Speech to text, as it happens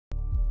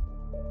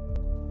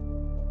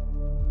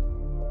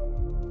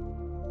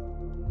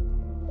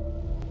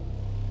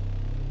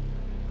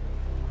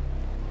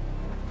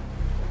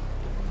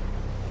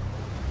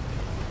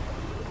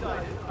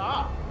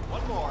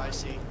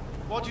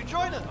won't you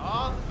join us?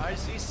 Ah, I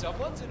see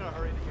someone's in a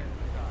hurry to get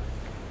inside.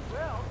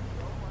 Well...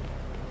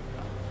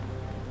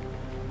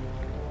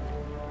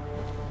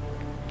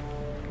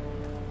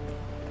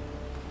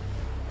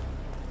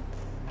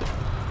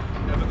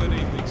 Have a good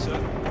evening, sir.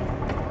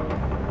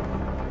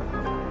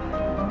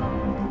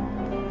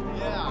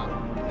 Yeah,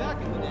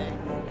 back in the day.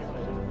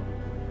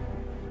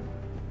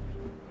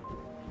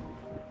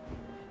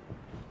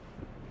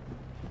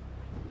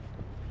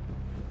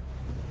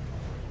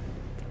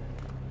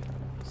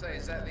 Say,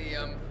 is that the,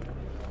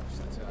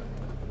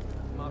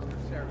 Master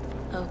of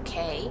Ceremony?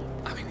 Okay.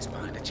 I mean, it's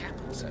behind a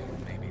chapel, so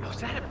maybe... Oh, is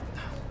that him? Oh,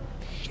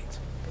 shit.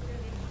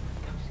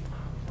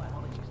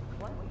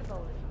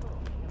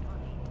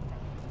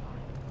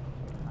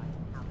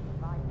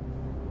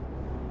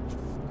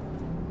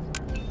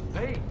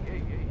 Hey.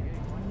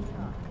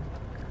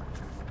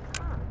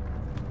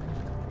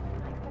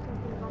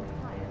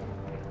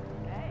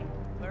 Hey,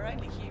 we're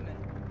only human.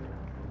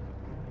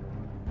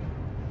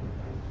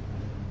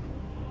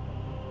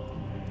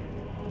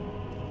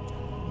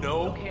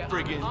 No Here,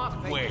 friggin'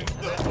 I'm way. archmage,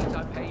 and that means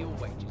I pay your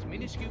wages.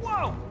 Minuscule.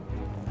 Whoa!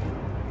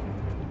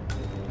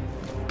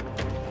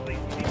 Please,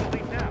 you need to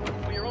leave now,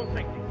 for your own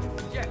safety.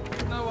 Yeah,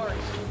 no worries.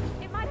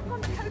 It might have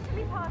gone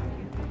totally past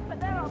you, but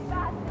there are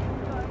bad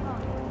things going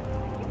on.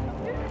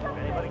 You should do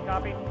something. Anybody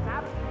copy?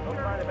 Don't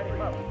try to any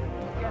trouble.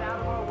 Get out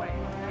of our way.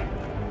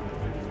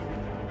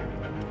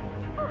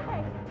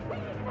 Okay, we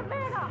need to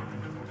man up.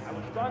 I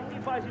would strongly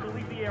advise you to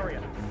leave the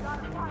area.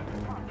 Gotta find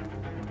one.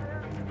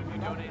 We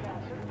don't need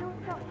it. Do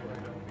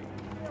something.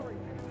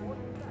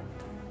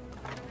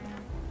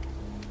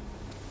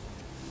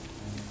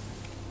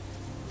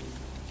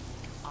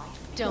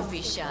 Don't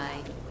be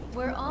shy.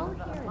 We're all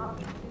here.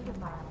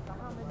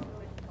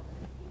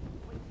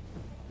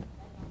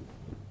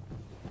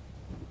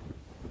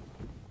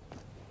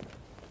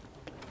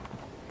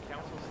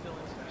 Council's still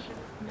in session.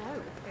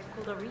 No, it's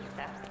called a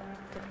recess.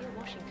 Sophia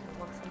Washington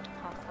wants him to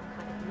pass some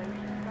kind of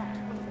motion that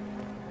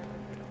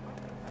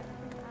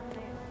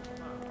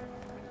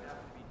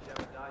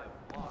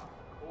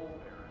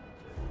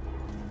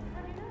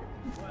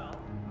Well,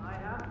 I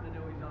happen to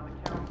know he's on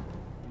the council.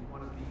 He's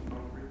one of the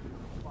original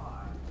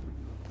five.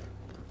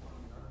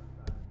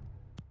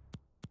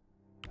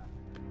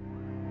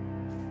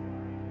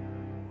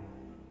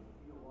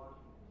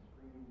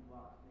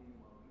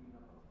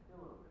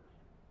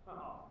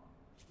 Oh,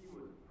 he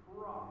was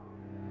proper.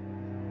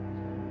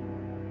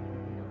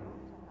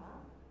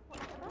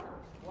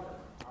 Whatever,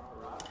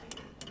 paparazzi.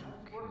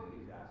 I work with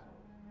these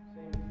assholes.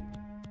 Same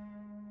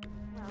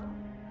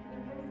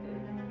as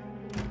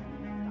you.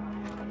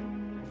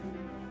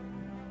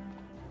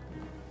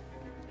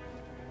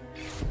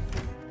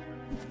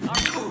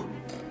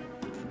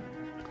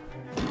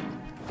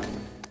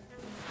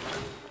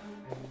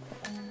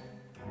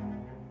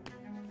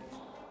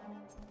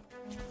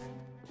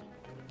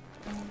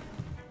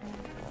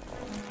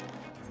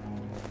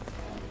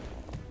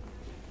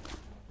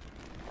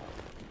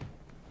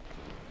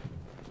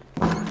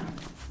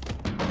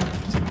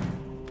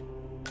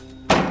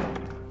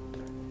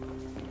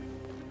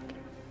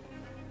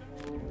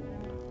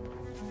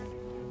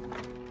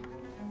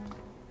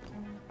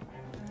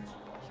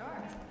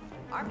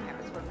 our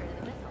parents were afraid of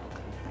the missiles.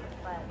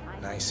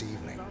 But Nice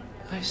evening.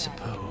 I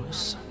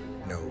suppose.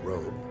 No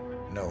robe,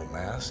 no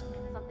mask.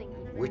 something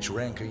he Which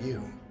rank are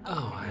you?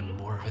 Oh, I'm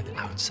more of an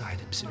outside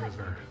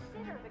observer,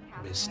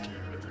 Mr.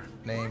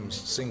 Name's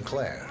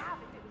Sinclair.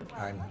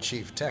 I'm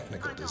Chief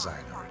Technical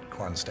Designer at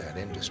Quonstad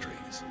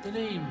Industries. The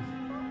name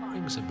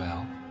rings a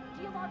bell.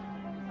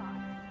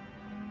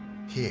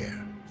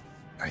 Here,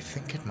 I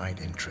think it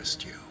might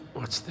interest you.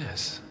 What's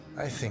this?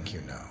 I think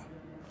you know.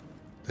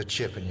 The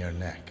chip in your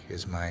neck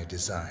is my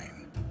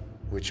design,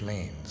 which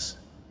means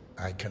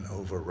I can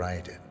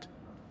override it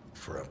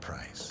for a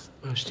price.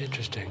 Most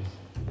interesting.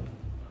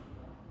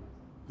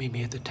 Meet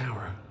me at the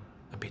tower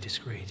and be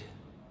discreet.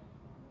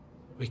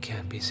 We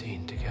can't be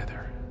seen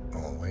together.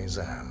 Always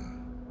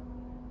am.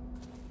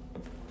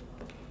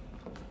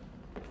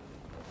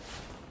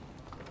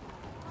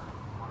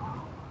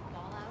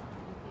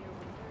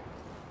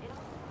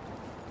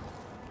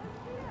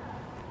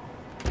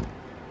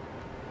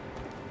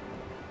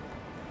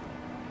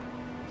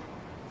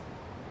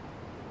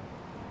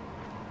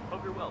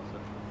 Hope you're well, sir.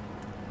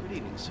 Good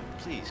evening, sir.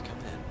 Please come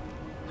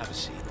in. Have a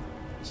seat.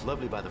 It's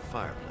lovely by the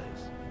fireplace.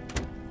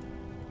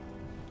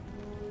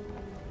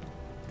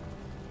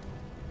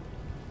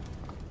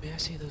 May I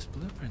see those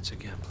blueprints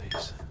again,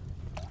 please?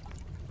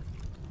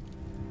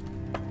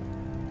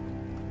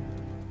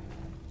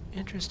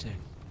 Interesting.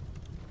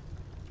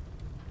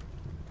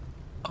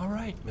 All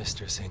right,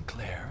 Mr.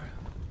 Sinclair.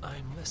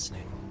 I'm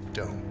listening.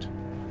 Don't.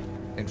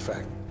 In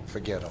fact,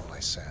 forget all I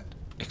said.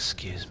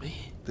 Excuse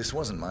me? This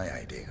wasn't my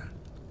idea.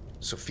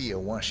 Sophia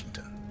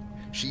Washington.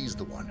 She's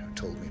the one who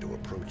told me to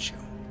approach you.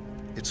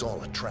 It's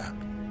all a trap.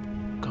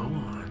 Go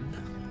on.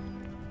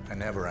 I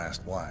never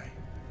asked why.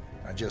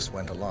 I just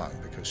went along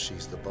because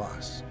she's the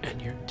boss.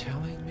 And you're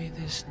telling me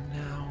this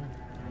now?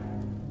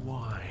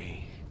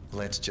 Why?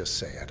 Let's just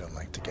say I don't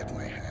like to get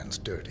my hands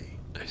dirty.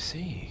 I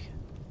see.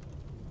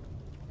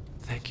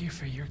 Thank you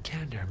for your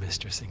candor,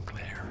 Mr.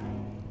 Sinclair.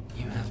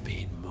 You have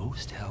been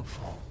most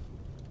helpful.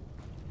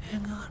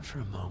 Hang on for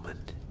a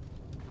moment.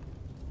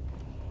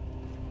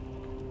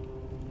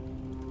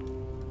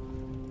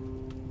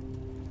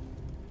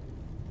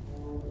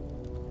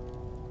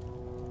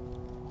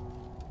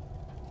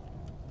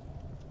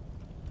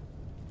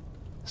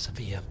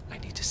 Sophia, I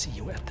need to see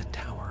you at the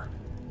tower.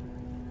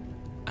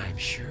 I'm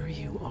sure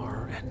you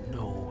are, and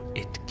no,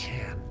 it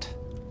can't.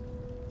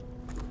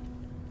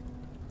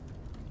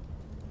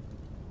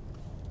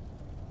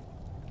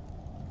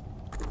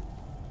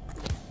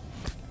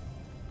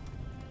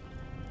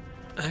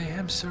 I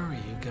am sorry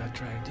you got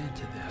dragged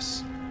into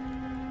this.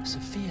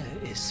 Sophia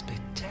is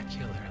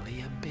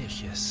spectacularly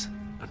ambitious.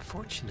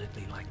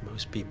 Unfortunately, like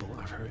most people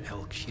of her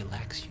ilk, she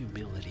lacks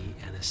humility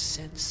and a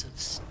sense of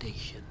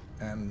station.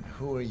 And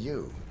who are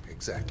you,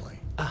 exactly?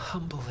 A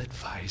humble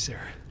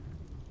advisor.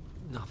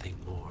 Nothing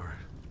more.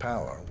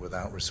 Power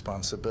without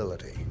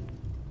responsibility.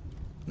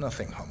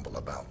 Nothing humble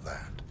about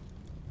that.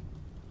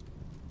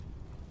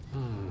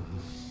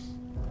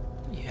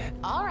 Yet...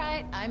 All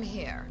right, I'm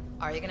here.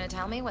 Are you gonna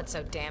tell me what's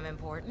so damn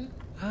important?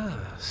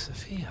 Ah,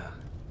 Sophia.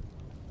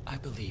 I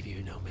believe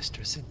you know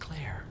Mr.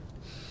 Sinclair.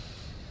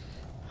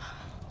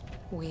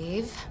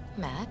 We've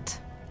met.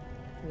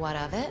 What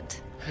of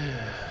it?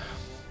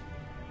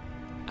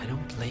 I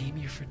don't blame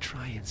you for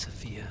trying,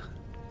 Sophia.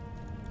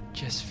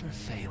 Just for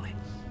failing.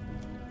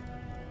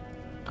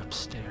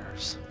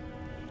 Upstairs.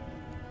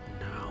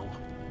 Now.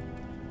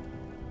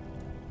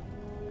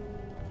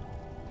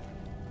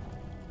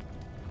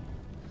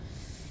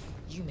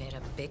 You made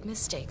a big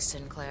mistake,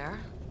 Sinclair.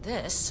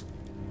 This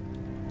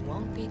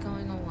won't be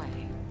going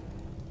away.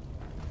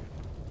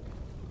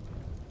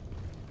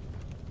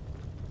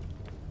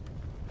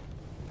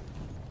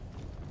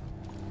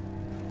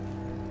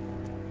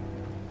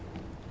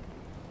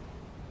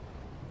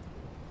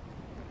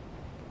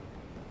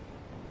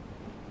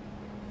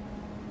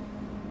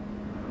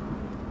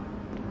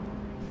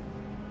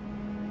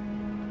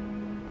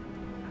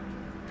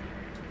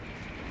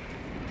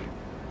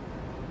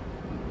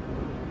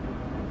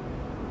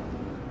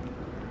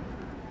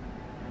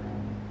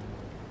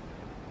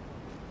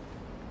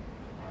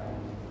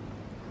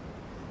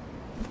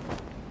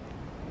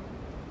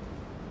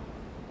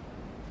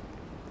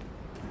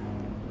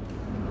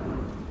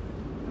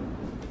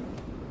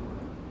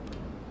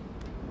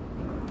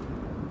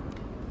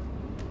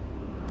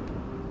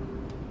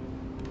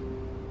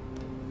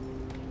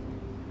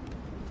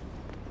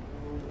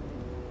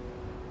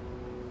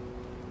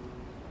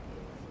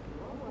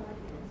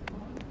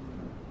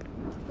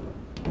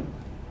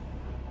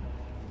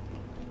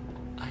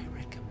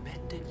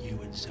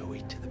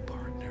 Zoe to the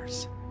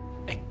partners,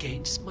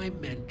 against my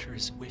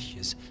mentor's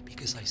wishes,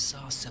 because I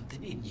saw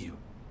something in you.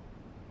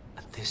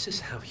 And this is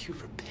how you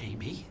repay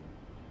me?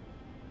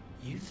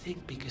 You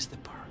think because the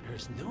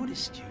partners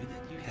noticed you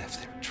that you have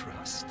their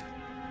trust,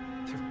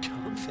 their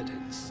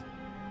confidence.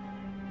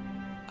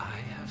 I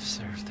have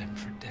served them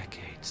for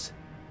decades,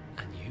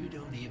 and you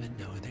don't even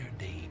know their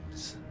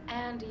names.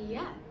 And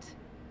yet,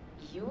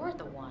 you're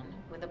the one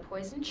with a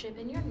poison chip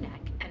in your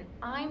neck, and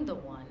I'm the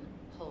one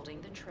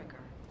holding the trigger.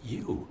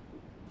 You?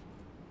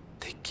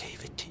 They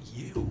gave it to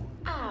you.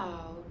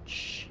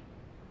 Ouch.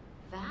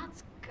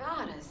 That's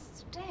gotta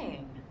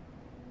sting.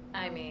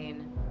 I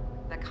mean,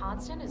 the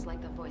Constant is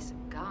like the voice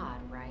of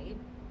God, right?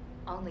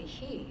 Only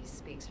he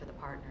speaks for the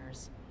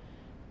partners.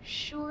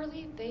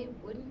 Surely they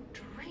wouldn't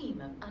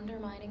dream of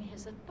undermining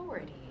his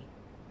authority.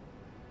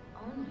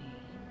 Only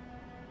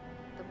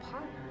the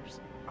partners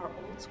are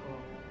old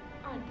school,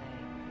 aren't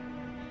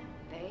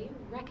they? They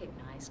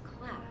recognize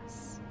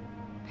class,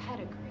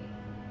 pedigree,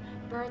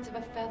 birds of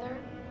a feather,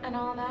 and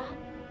all that.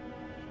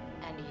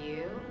 And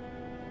you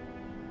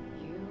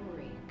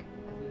reek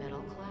of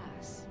middle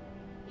class.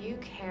 You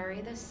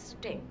carry the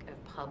stink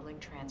of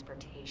public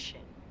transportation.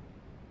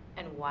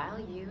 And while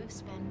you have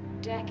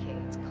spent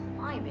decades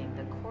climbing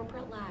the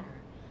corporate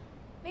ladder,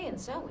 me and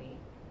Zoe,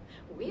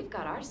 we've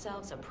got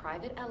ourselves a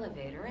private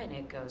elevator and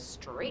it goes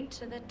straight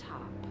to the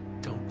top.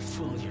 Don't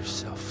fool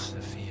yourself,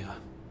 Sophia.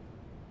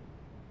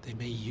 They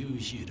may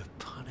use you to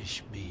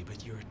punish me,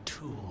 but you're a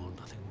tool,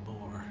 nothing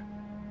more.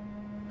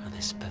 And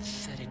this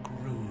pathetic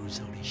ruse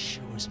only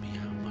shows me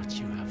how much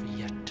you have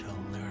yet to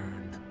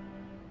learn.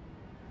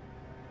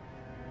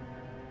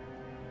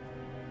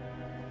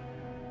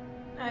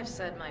 I've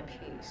said my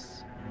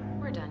piece.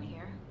 We're done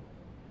here,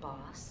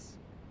 boss.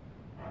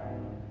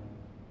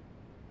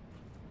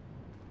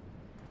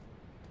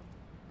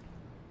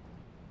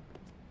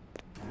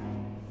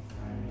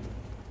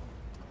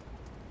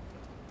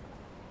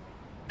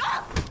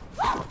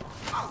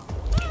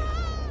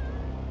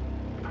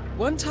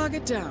 One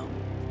target down.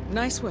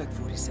 Nice work,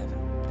 47.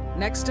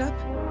 Next up,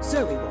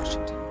 Zoe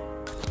Washington.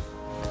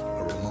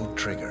 A remote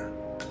trigger.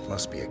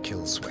 Must be a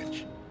kill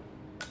switch.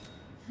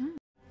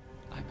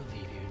 I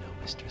believe you know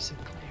Mr.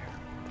 Sinclair.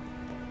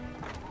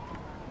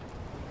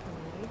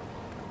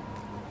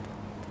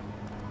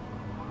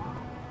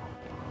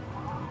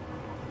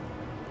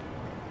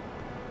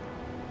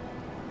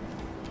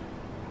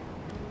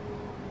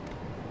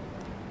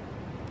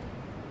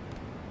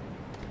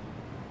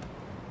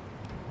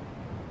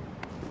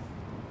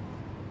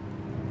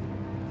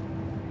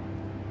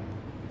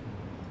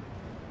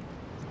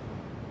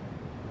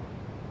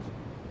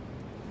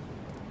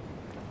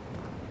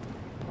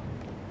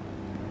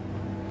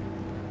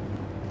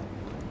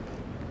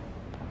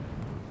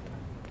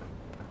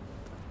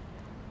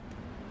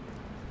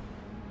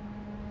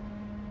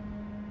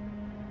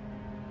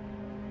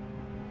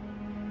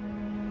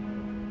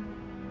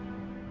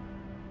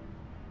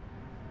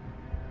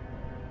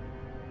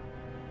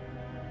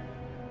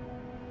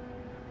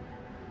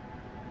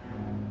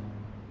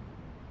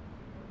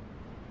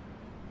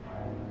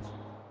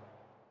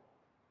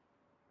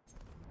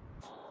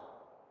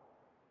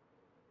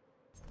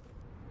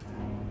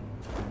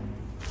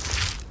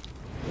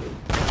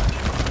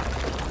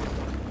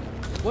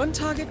 One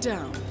target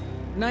down.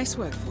 Nice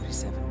work,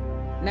 47.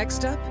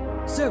 Next up,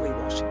 Zoe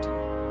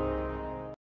Washington.